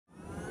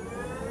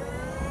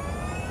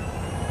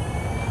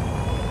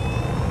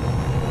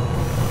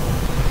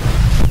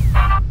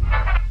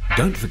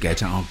Don't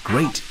forget our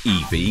great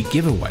EV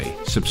giveaway.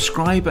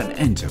 Subscribe and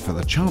enter for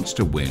the chance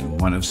to win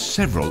one of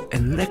several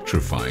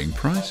electrifying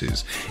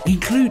prizes,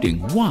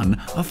 including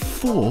one of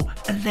 4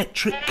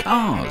 electric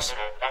cars.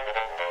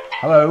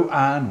 Hello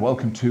and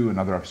welcome to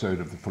another episode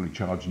of the Fully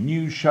Charged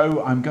News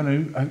Show. I'm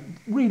going to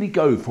really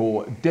go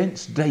for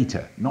dense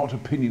data, not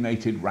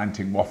opinionated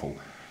ranting waffle.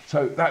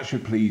 So that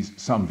should please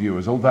some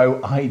viewers,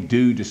 although I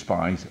do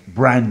despise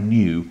brand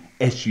new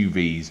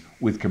SUVs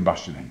with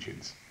combustion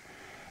engines.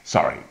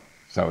 Sorry.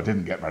 So I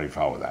didn't get very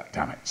far with that,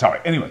 damn it.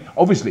 Sorry. Anyway,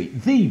 obviously,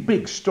 the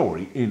big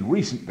story in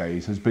recent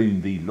days has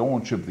been the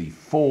launch of the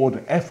Ford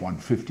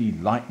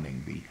F150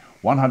 Lightning, the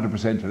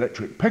 100%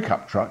 electric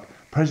pickup truck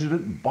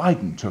President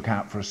Biden took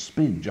out for a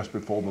spin just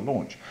before the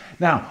launch.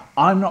 Now,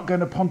 I'm not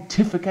going to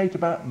pontificate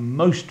about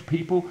most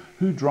people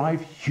who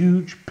drive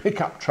huge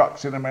pickup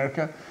trucks in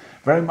America,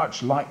 very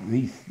much like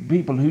the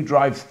people who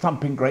drive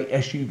thumping great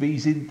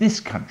SUVs in this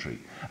country.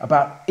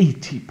 About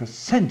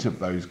 80% of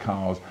those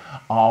cars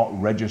are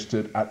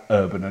registered at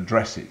urban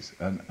addresses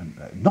and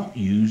not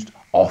used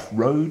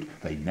off-road.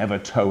 They never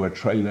tow a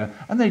trailer,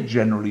 and they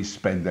generally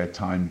spend their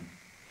time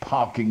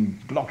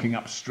blocking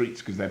up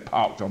streets because they're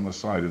parked on the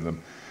side of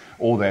them,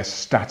 or they're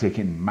static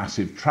in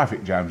massive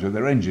traffic jams with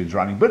their engines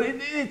running. But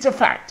it's a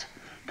fact.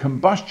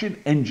 Combustion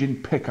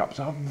engine pickups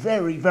are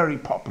very, very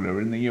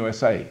popular in the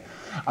USA.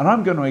 And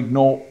I'm going to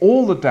ignore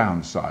all the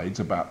downsides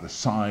about the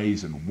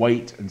size and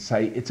weight and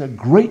say it's a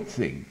great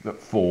thing that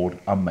Ford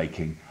are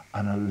making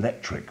an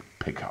electric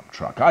pickup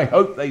truck. I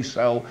hope they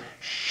sell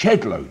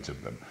shed loads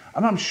of them.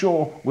 And I'm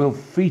sure we'll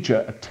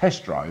feature a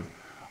test drive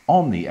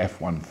on the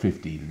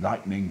F150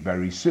 Lightning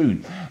very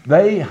soon.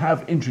 They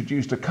have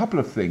introduced a couple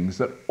of things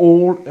that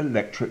all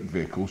electric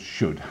vehicles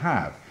should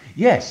have.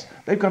 Yes,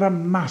 they've got a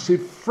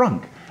massive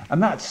frunk.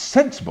 And that's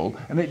sensible,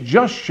 and it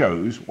just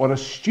shows what a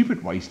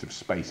stupid waste of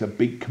space a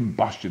big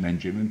combustion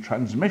engine and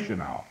transmission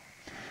are.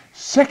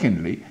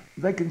 Secondly,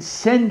 they can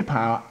send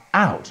power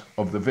out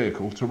of the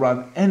vehicle to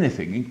run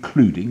anything,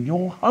 including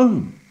your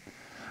home.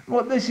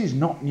 Well, this is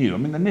not new. I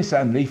mean, the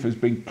Nissan Leaf has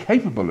been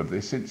capable of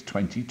this since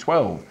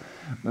 2012.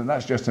 And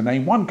that's just to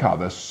name one car.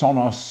 The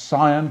Sonos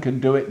Scion can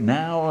do it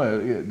now.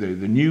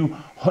 The new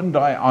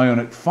Hyundai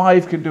Ioniq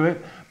 5 can do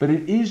it. But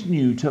it is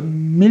new to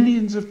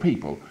millions of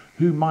people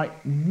who might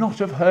not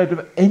have heard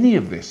of any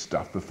of this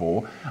stuff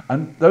before,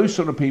 and those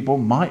sort of people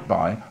might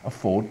buy a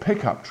Ford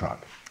pickup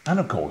truck. And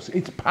of course,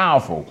 it's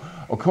powerful.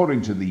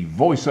 According to the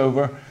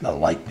voiceover, the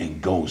Lightning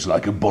goes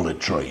like a bullet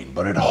train,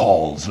 but it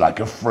hauls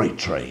like a freight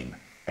train.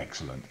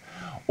 Excellent.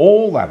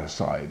 All that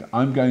aside,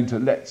 I'm going to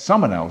let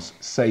someone else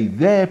say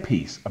their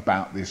piece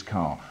about this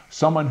car,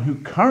 someone who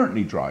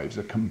currently drives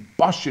a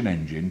combustion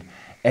engined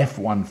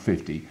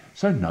F150,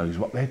 so knows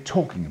what they're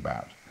talking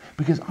about.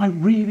 Because I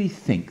really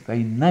think they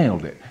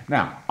nailed it.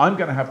 Now, I'm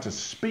going to have to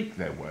speak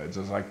their words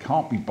as I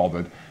can't be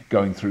bothered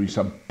going through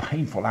some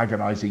painful,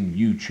 agonizing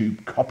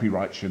YouTube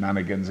copyright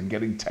shenanigans and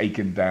getting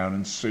taken down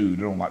and sued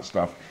and all that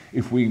stuff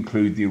if we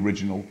include the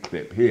original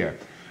clip here.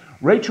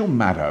 Rachel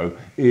Maddow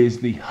is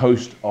the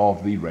host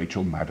of The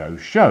Rachel Maddow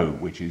Show,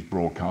 which is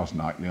broadcast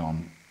nightly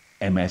on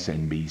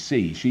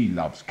MSNBC. She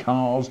loves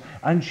cars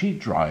and she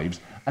drives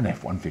an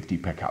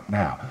F-150 pickup.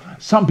 Now,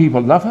 some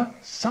people love her,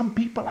 some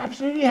people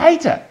absolutely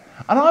hate her.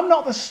 And I'm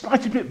not the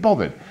slightest bit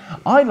bothered.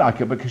 I like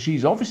her because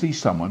she's obviously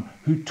someone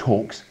who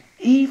talks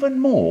even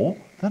more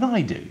than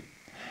I do.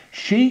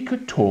 She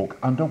could talk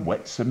under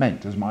wet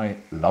cement, as my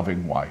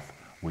loving wife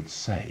would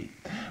say.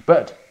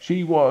 But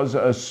she was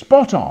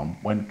spot on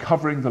when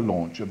covering the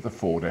launch of the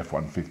Ford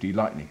F-150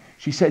 Lightning.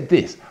 She said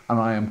this, and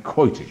I am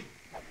quoting,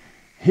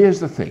 "Here's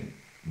the thing.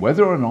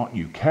 Whether or not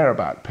you care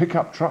about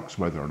pickup trucks,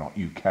 whether or not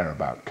you care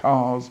about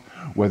cars,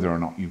 whether or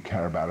not you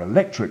care about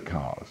electric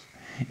cars,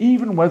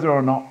 even whether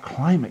or not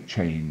climate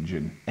change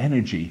and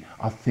energy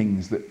are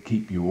things that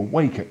keep you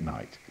awake at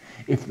night,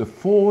 if the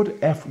Ford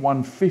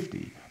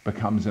F-150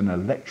 becomes an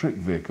electric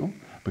vehicle,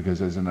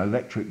 because as an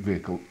electric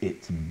vehicle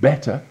it's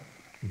better,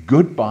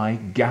 goodbye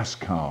gas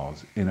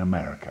cars in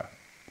America.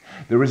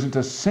 There isn't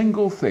a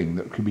single thing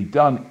that can be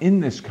done in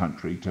this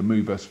country to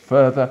move us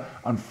further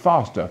and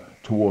faster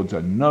towards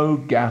a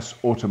no-gas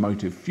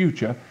automotive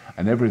future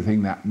and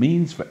everything that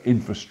means for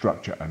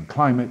infrastructure and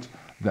climate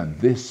than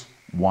this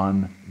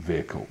one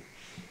vehicle."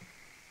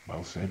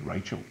 Well said,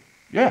 Rachel.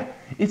 Yeah,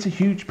 it's a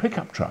huge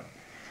pickup truck.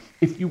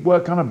 If you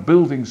work on a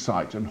building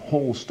site and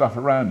haul stuff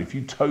around, if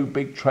you tow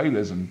big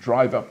trailers and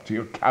drive up to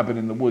your cabin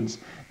in the woods,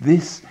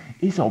 this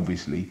is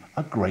obviously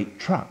a great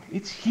truck.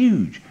 It's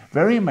huge,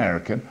 very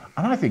American,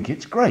 and I think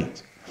it's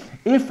great.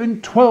 If in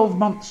 12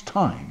 months'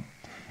 time,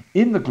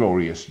 in the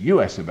glorious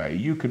US of A,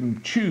 you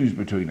can choose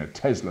between a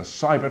Tesla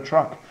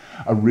Cybertruck,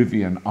 a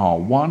Rivian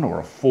R1 or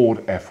a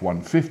Ford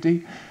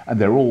F-150, and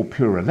they're all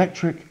pure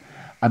electric,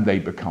 and they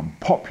become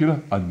popular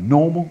and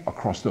normal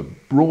across the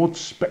broad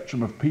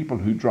spectrum of people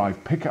who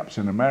drive pickups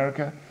in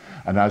America,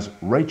 and as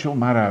Rachel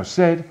Maddow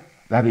said,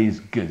 that is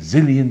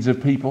gazillions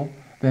of people,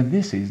 then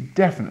this is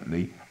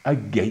definitely a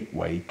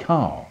gateway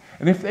car.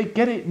 And if they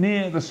get it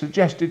near the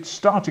suggested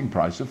starting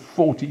price of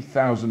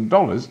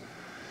 $40,000,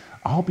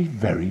 I'll be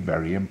very,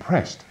 very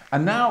impressed.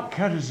 And now,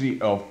 courtesy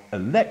of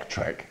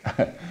Electrek,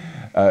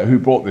 who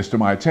brought this to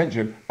my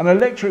attention, an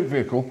electric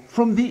vehicle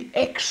from the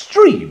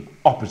extreme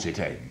opposite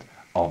end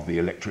of the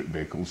electric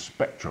vehicle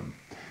spectrum.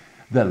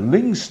 The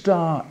Ling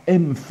Star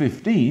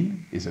M15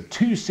 is a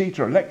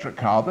two-seater electric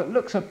car that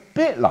looks a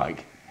bit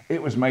like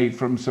it was made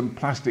from some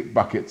plastic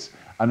buckets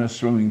and a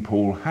swimming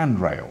pool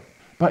handrail.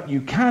 But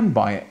you can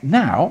buy it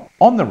now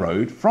on the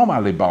road from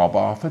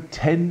Alibaba for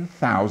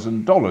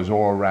 $10,000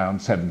 or around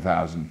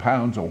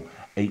 £7,000 or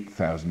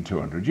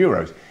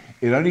 €8,200.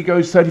 It only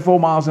goes 34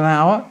 miles an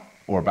hour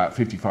or about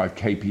 55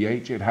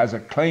 kph. It has a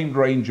claimed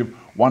range of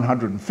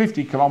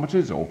 150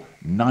 kilometers or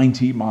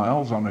 90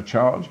 miles on a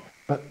charge.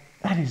 But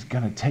that is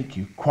going to take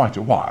you quite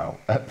a while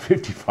at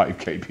 55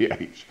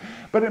 kph.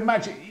 But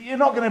imagine, you're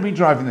not going to be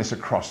driving this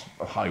across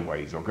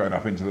highways or going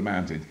up into the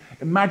mountains.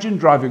 Imagine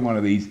driving one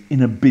of these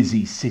in a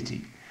busy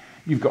city.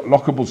 You've got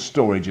lockable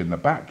storage in the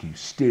back, you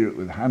steer it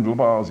with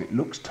handlebars, it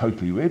looks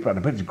totally weird, but I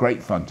bet it's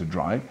great fun to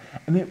drive,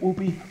 and it will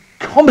be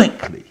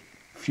comically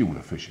fuel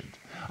efficient.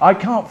 I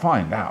can't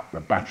find out the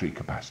battery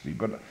capacity,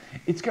 but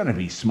it's going to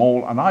be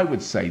small, and I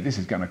would say this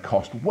is going to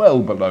cost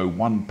well below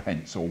 1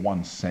 pence or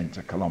 1 cent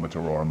a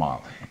kilometre or a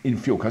mile in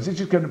fuel, because it's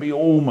just going to be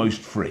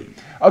almost free.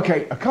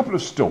 Okay, a couple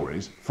of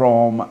stories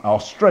from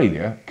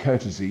Australia,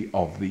 courtesy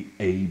of the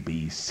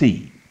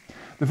ABC.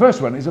 The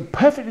first one is a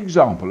perfect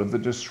example of the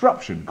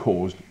disruption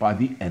caused by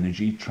the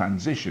energy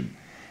transition.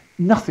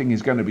 Nothing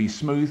is going to be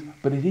smooth,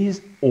 but it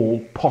is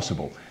all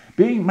possible.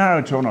 Being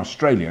married to an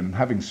Australian and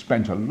having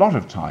spent a lot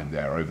of time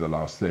there over the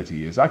last 30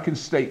 years, I can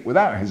state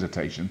without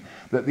hesitation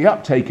that the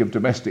uptake of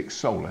domestic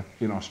solar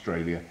in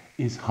Australia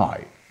is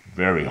high,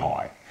 very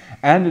high.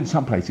 And in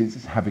some places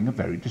it's having a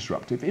very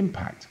disruptive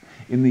impact.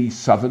 In the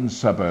southern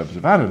suburbs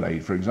of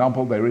Adelaide, for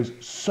example, there is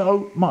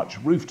so much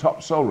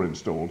rooftop solar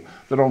installed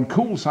that on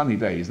cool sunny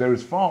days there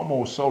is far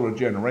more solar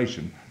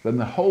generation than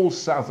the whole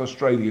South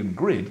Australian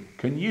grid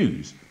can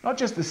use. Not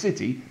just the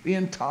city, the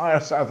entire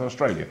South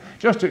Australia.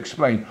 Just to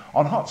explain,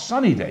 on hot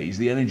sunny days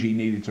the energy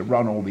needed to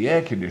run all the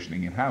air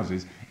conditioning in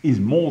houses is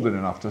more than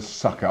enough to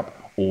suck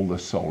up all the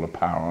solar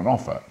power on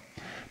offer.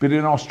 But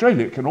in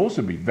Australia it can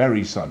also be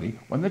very sunny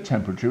when the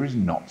temperature is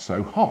not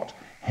so hot,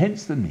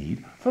 hence the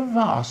need for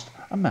vast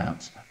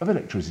amounts of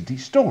electricity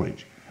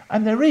storage.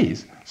 And there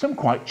is some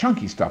quite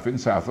chunky stuff in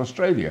South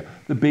Australia.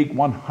 The big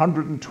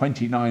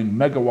 129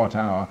 megawatt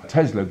hour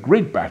Tesla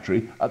grid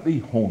battery at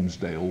the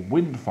Hornsdale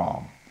wind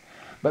farm.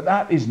 But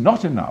that is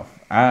not enough,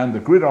 and the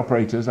grid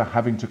operators are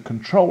having to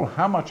control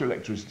how much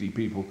electricity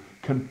people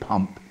can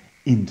pump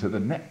into the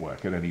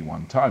network at any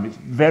one time. It's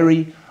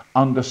very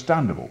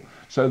understandable.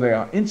 So they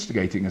are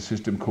instigating a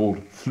system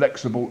called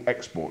flexible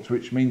exports,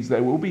 which means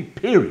there will be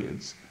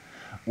periods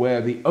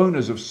where the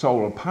owners of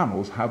solar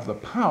panels have the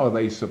power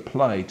they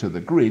supply to the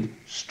grid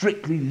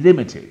strictly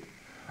limited.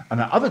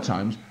 And at other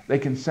times, they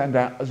can send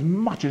out as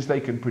much as they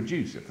can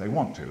produce if they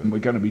want to. And we're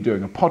going to be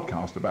doing a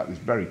podcast about this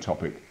very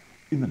topic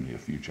in the near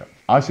future.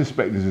 I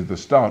suspect this is the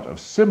start of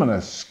similar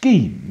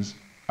schemes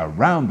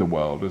around the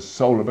world as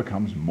solar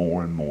becomes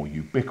more and more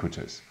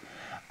ubiquitous.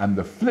 And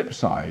the flip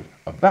side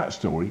of that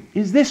story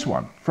is this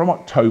one from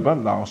October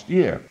last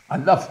year. I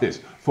love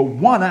this. For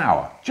 1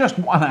 hour, just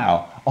 1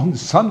 hour, on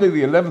Sunday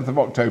the 11th of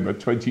October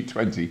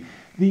 2020,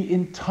 the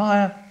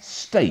entire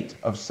state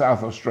of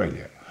South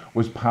Australia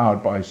was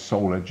powered by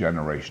solar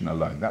generation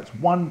alone. That's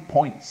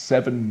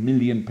 1.7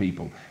 million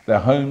people. Their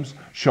homes,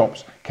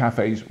 shops,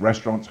 cafes,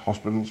 restaurants,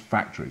 hospitals,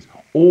 factories,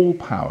 all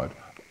powered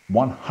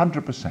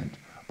 100%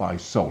 by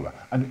solar.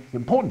 And it's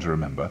important to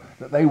remember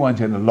that they weren't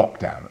in a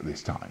lockdown at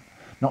this time.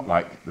 Not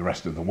like the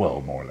rest of the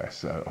world, more or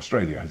less.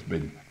 Australia has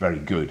been very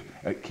good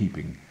at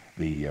keeping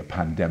the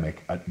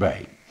pandemic at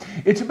bay.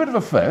 It's a bit of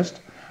a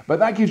first, but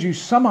that gives you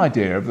some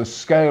idea of the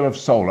scale of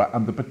solar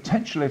and the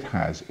potential it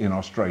has in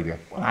Australia,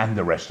 well, and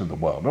the rest of the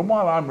world. And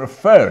while I'm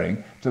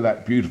referring to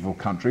that beautiful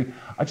country,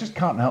 I just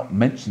can't help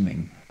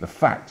mentioning the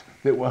fact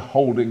that we're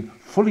holding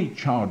Fully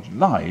Charged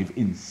Live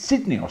in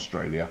Sydney,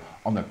 Australia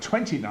on the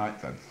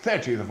 29th and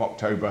 30th of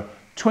October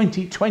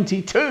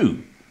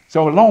 2022.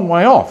 So a long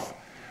way off.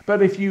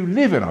 But if you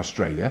live in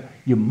Australia,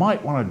 you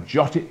might want to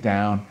jot it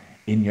down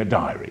in your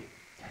diary.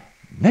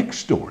 Next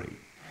story.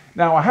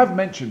 Now, I have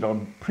mentioned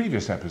on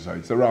previous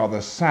episodes the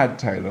rather sad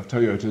tale of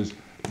Toyota's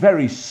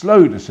very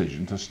slow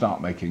decision to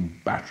start making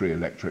battery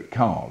electric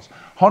cars.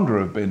 Honda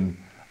have been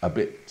a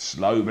bit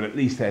slow, but at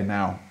least they've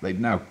now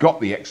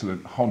got the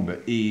excellent Honda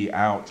E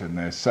out and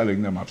they're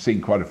selling them. I've seen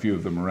quite a few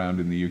of them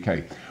around in the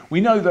UK. We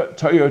know that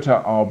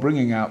Toyota are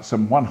bringing out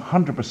some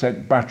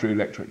 100% battery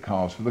electric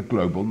cars for the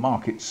global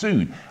market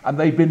soon, and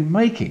they've been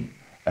making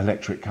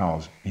electric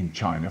cars in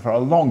China for a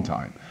long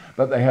time,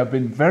 but they have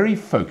been very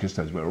focused,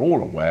 as we're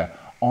all aware,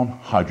 on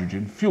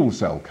hydrogen fuel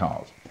cell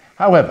cars.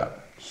 However,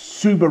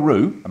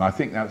 Subaru, and I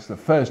think that's the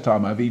first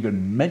time I've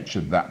even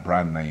mentioned that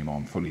brand name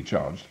on Fully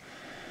Charged,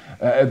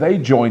 they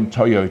joined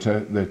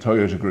Toyota, the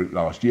Toyota group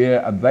last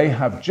year, and they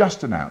have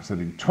just announced that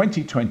in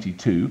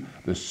 2022,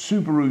 the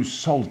Subaru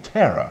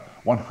Soltera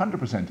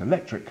 100%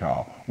 electric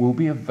car will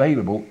be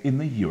available in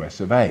the US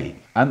of A.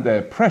 And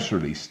their press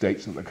release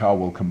states that the car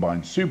will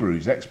combine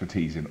Subaru's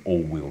expertise in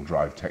all-wheel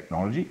drive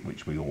technology,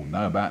 which we all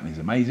know about and is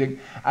amazing,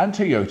 and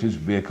Toyota's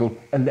vehicle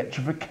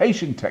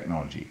electrification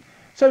technology.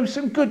 So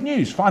some good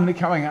news finally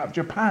coming out of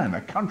Japan,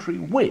 a country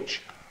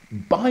which,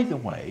 by the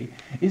way,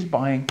 is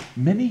buying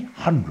many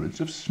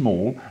hundreds of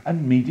small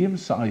and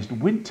medium-sized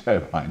wind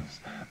turbines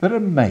that are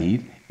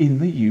made in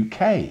the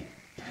UK.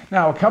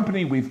 Now, a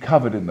company we've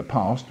covered in the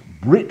past,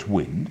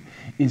 Britwind,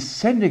 is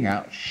sending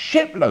out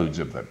shiploads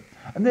of them,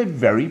 and they're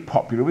very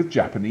popular with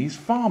Japanese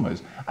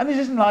farmers. And this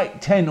isn't like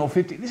 10 or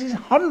 50, this is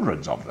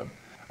hundreds of them.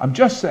 I'm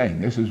just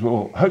saying this as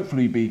we'll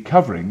hopefully be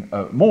covering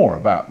more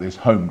about this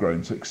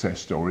homegrown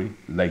success story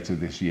later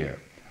this year.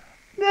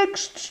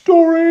 Next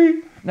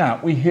story!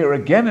 Now, we hear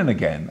again and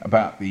again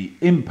about the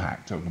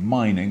impact of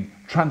mining,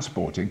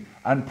 transporting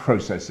and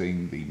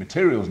processing the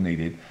materials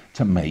needed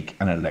to make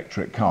an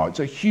electric car. It's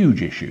a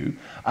huge issue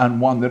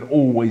and one that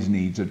always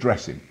needs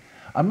addressing.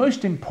 And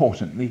most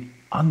importantly,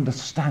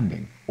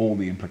 understanding all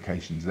the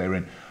implications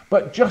therein.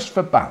 But just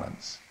for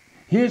balance,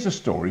 here's a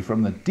story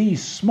from the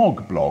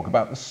D-Smog blog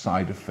about the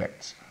side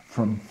effects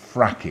from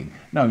fracking.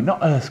 No,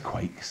 not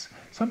earthquakes.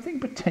 Something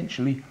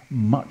potentially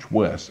much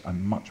worse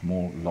and much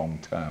more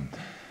long-term.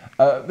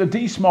 The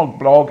D-Smog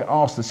blog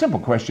asked the simple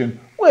question,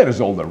 where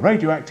does all the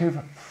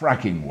radioactive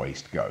fracking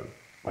waste go?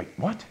 Wait,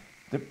 what?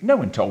 No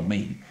one told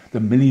me the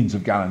millions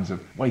of gallons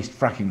of waste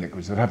fracking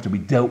liquids that have to be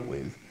dealt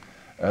with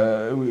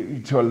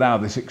to allow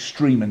this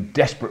extreme and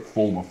desperate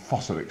form of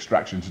fossil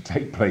extraction to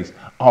take place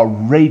are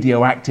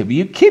radioactive. Are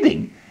you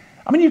kidding?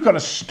 I mean, you've got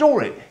to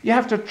store it. You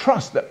have to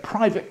trust that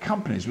private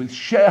companies with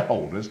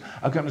shareholders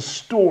are going to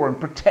store and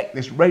protect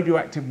this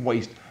radioactive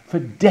waste for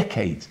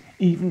decades,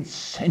 even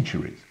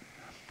centuries.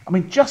 I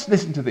mean, just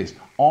listen to this.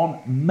 On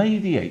May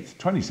the 8th,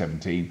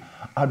 2017,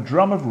 a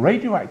drum of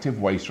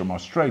radioactive waste from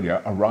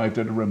Australia arrived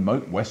at a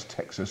remote West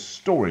Texas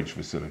storage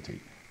facility.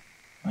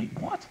 Wait,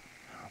 what?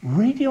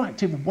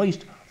 Radioactive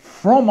waste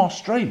from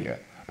Australia?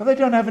 But they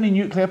don't have any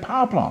nuclear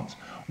power plants.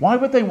 Why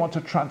would they want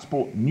to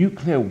transport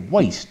nuclear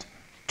waste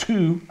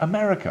to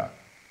America?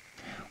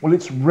 Well,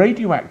 it's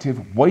radioactive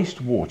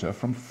wastewater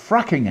from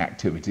fracking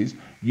activities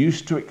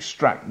used to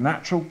extract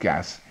natural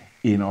gas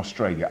in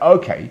Australia.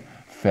 Okay,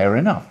 fair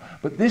enough.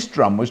 But this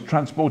drum was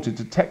transported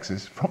to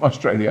Texas from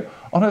Australia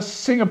on a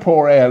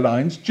Singapore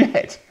Airlines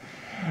jet.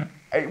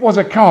 It was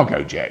a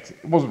cargo jet.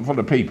 It wasn't full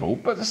of people,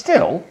 but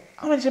still,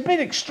 I mean, it's a bit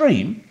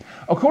extreme.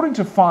 According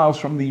to files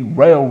from the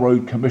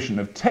Railroad Commission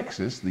of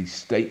Texas, the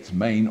state's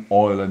main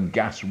oil and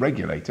gas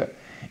regulator,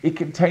 it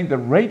contained the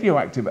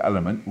radioactive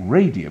element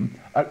radium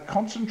at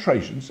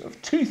concentrations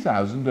of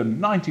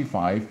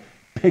 2,095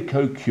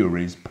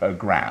 picocuries per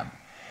gram.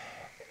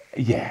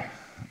 Yeah,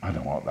 I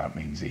don't know what that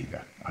means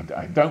either.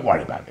 I don't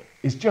worry about it.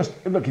 It's just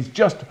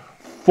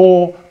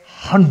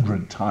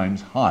 400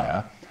 times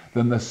higher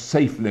than the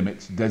safe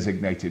limits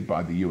designated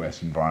by the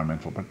US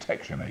Environmental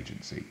Protection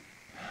Agency.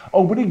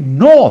 Oh, but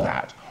ignore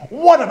that.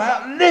 What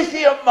about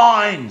lithium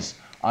mines?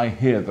 I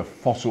hear the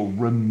fossil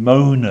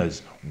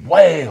Ramonas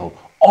wail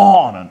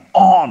on and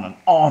on and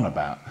on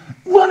about.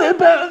 What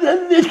about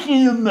the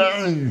lithium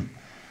mines?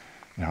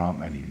 There aren't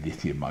many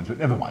lithium mines, but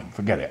never mind,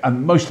 forget it.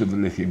 And most of the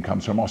lithium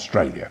comes from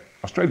Australia.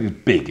 Australia's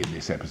big in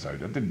this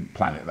episode. I didn't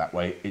plan it that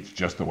way. It's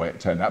just the way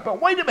it turned out.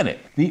 But wait a minute.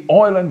 The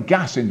oil and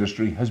gas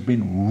industry has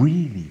been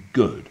really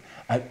good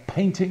at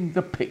painting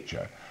the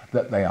picture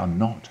that they are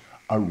not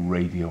a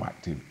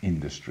radioactive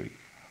industry.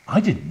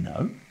 I didn't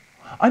know.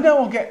 I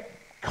know I'll get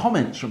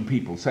comments from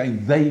people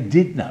saying they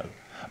did know,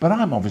 but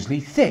I'm obviously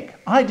thick.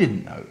 I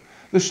didn't know.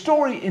 The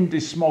story in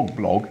D-Smog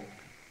blog,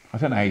 I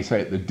don't know how you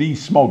say it, the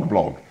D-Smog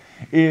blog,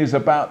 is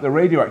about the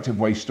radioactive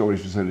waste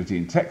storage facility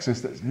in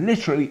Texas that's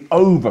literally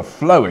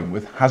overflowing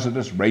with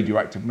hazardous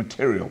radioactive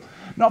material.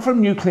 Not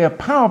from nuclear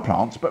power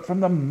plants, but from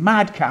the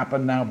madcap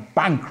and now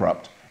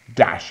bankrupt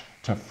dash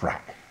to frack.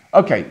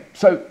 Okay,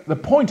 so the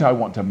point I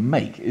want to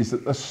make is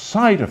that the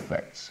side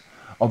effects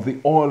of the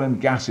oil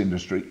and gas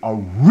industry are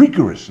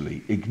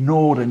rigorously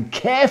ignored and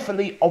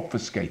carefully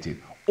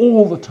obfuscated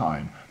all the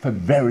time for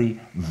very,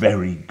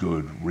 very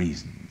good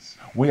reasons.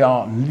 We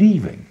are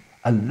leaving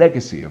a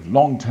legacy of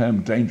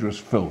long-term dangerous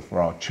filth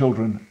for our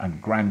children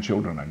and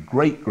grandchildren and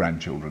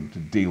great-grandchildren to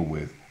deal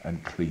with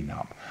and clean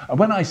up. And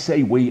when I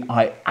say we,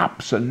 I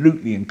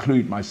absolutely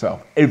include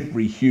myself,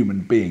 every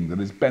human being that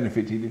has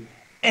benefited in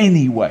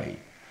any way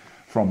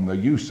from the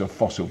use of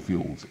fossil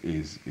fuels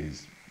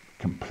is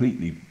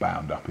completely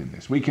bound up in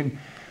this. We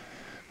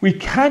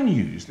can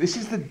use, this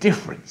is the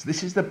difference,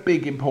 this is the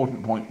big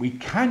important point, we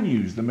can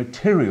use the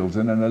materials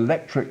in an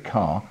electric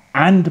car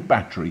and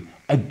battery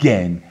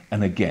again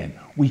and again.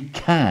 We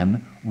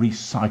can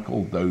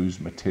recycle those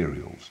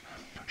materials.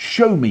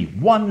 Show me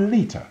 1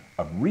 litre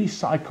of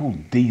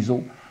recycled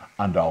diesel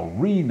and I'll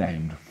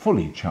rename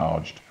fully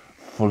charged,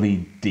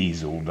 fully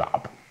dieseled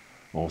up,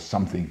 or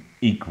something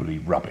equally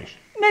rubbish.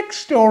 Next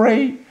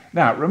story.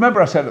 Now,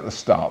 remember I said at the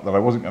start that I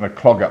wasn't going to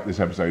clog up this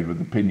episode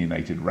with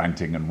opinionated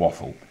ranting and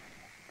waffle.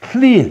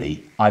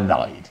 Clearly, I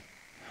lied.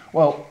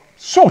 Well,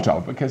 Sort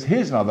of, because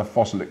here's another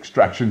fossil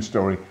extraction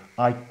story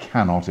I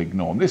cannot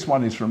ignore. This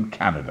one is from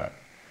Canada.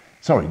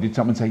 Sorry, did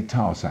someone say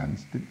tar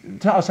sands?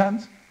 Tar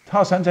sands?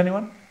 Tar sands,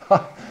 anyone?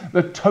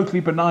 The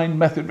totally benign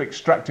method of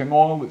extracting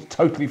oil that's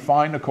totally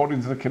fine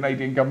according to the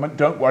Canadian government.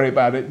 Don't worry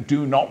about it.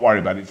 Do not worry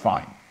about it. It's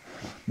fine.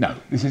 No,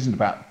 this isn't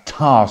about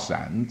tar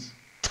sands.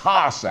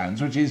 Tar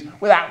sands, which is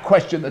without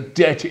question the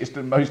dirtiest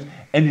and most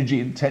energy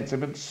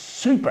intensive and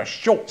super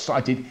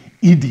short-sighted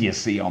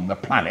idiocy on the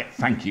planet.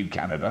 Thank you,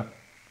 Canada.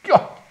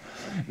 God.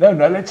 No,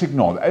 let's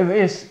ignore that.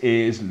 This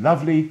is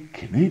lovely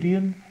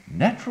Canadian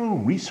Natural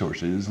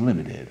Resources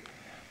Limited.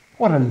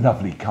 What a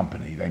lovely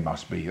company they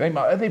must be.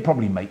 They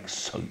probably make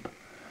soap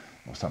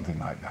or something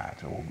like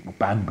that, or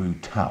bamboo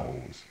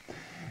towels.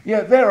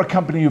 Yeah, they're a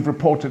company who've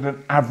reported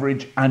an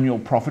average annual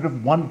profit of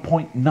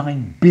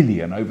 1.9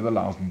 billion over the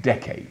last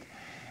decade.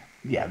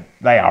 Yeah,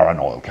 they are an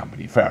oil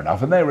company, fair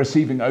enough, and they're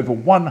receiving over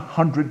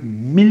 $100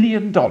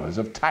 million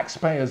of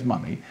taxpayers'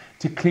 money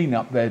to clean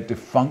up their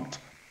defunct,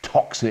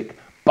 toxic,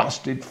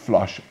 busted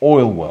flush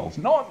oil wells.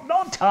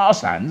 Not tar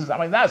sands. I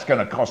mean, that's going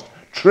to cost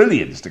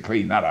trillions to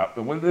clean that up.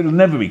 Well, it'll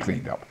never be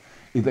cleaned up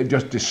if they've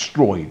just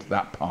destroyed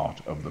that part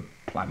of the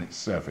planet's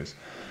surface.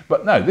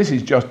 But no, this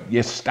is just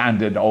your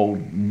standard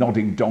old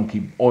nodding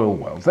donkey oil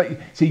wells.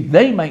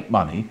 They make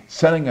money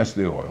selling us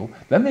the oil,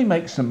 then they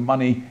make some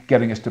money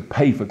getting us to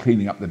pay for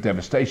cleaning up the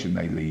devastation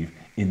they leave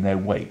in their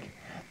wake.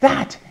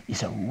 That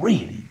is a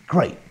really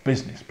great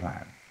business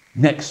plan.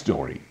 Next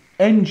story.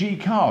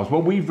 MG cars.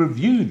 Well, we've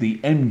reviewed the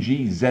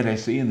MG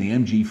ZSE and the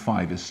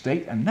MG5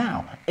 estate, and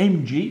now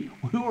MG,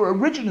 who were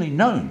originally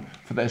known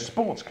for their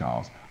sports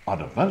cars, are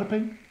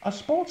developing a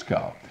sports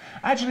car.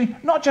 Actually,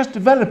 not just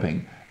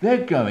developing,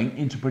 they're going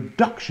into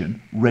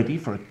production ready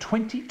for a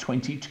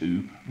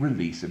 2022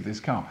 release of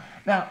this car.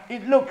 Now,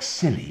 it looks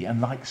silly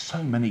and like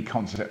so many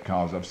concept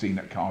cars I've seen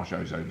at car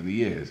shows over the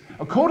years.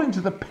 According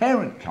to the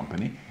parent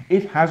company,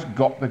 it has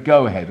got the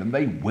go-ahead and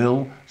they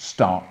will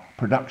start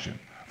production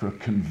for a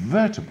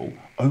convertible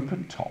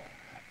open-top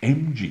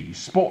MG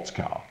sports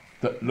car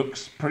that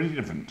looks pretty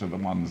different to the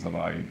ones that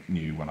I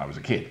knew when I was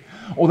a kid.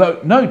 Although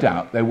no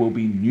doubt there will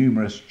be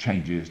numerous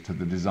changes to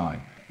the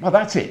design. Well,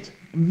 that's it.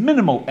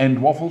 Minimal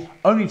end waffles,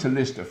 only to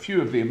list a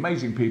few of the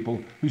amazing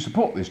people who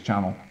support this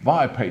channel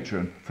via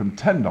Patreon from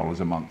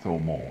 $10 a month or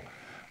more.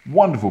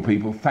 Wonderful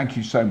people, thank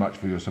you so much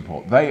for your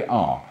support. They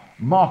are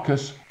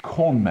Marcus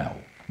Cornmell,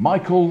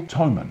 Michael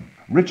Toman,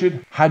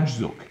 Richard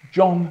Hadzook,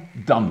 John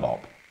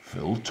Dunlop,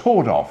 Phil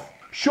Tordoff,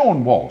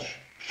 Sean Walsh,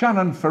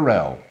 Shannon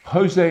Farrell,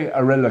 Jose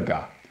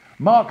Arelaga,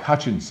 Mark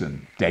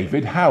Hutchinson,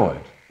 David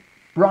Howard,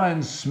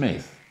 Brian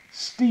Smith,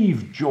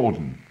 Steve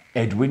Jordan,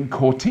 Edwin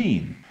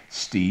Corteen,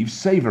 Steve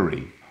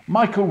Savory,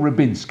 Michael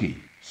Rubinski,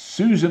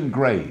 Susan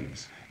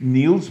Graves,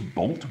 Niels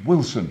Bolt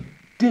Wilson,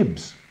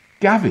 Dibbs,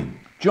 Gavin,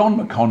 John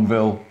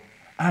McConville,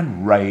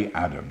 and Ray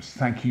Adams.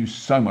 Thank you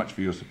so much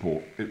for your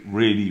support. It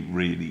really,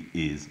 really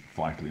is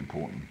vitally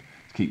important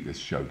to keep this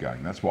show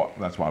going. That's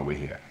why we're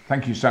here.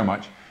 Thank you so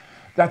much.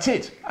 That's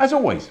it. As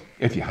always,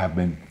 if you have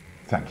been,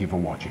 thank you for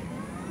watching.